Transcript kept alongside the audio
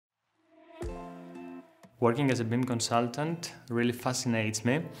Working as a BIM consultant really fascinates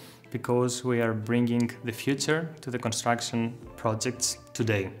me because we are bringing the future to the construction projects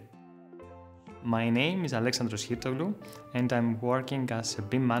today. My name is Alexandros Chirtoglou and I'm working as a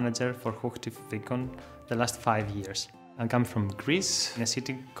BIM manager for HOCHTIEF ViCon the last 5 years. I come from Greece, in a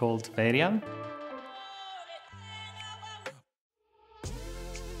city called Veria.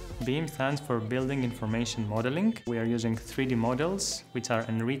 BIM stands for Building Information Modeling. We are using 3D models which are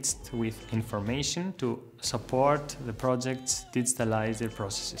enriched with information to support the projects digitalize their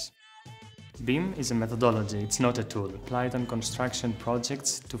processes. BIM is a methodology, it's not a tool. Applied on construction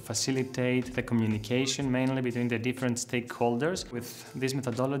projects to facilitate the communication mainly between the different stakeholders. With this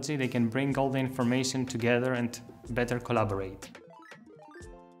methodology they can bring all the information together and better collaborate.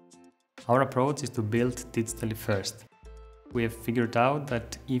 Our approach is to build digitally first. We have figured out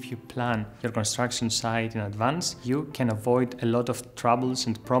that if you plan your construction site in advance, you can avoid a lot of troubles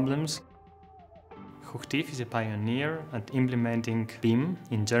and problems. HOCHTIEF is a pioneer at implementing BIM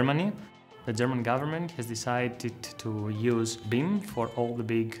in Germany. The German government has decided to use BIM for all the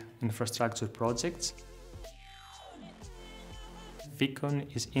big infrastructure projects.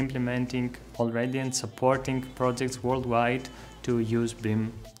 ViCon is implementing already and supporting projects worldwide to use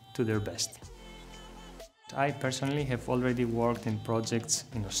BIM to their best. I personally have already worked in projects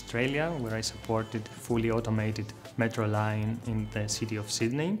in Australia where I supported fully automated metro line in the city of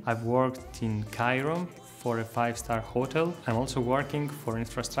Sydney. I've worked in Cairo for a 5-star hotel. I'm also working for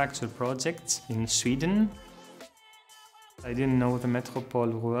infrastructure projects in Sweden. I didn't know the Metropole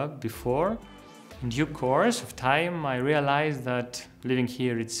Ruhr before. In due course of time I realized that living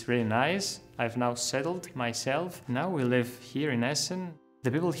here it's really nice. I've now settled myself. Now we live here in Essen. The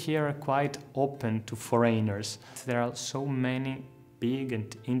people here are quite open to foreigners. There are so many big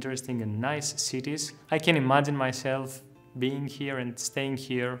and interesting and nice cities. I can imagine myself being here and staying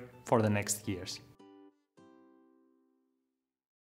here for the next years.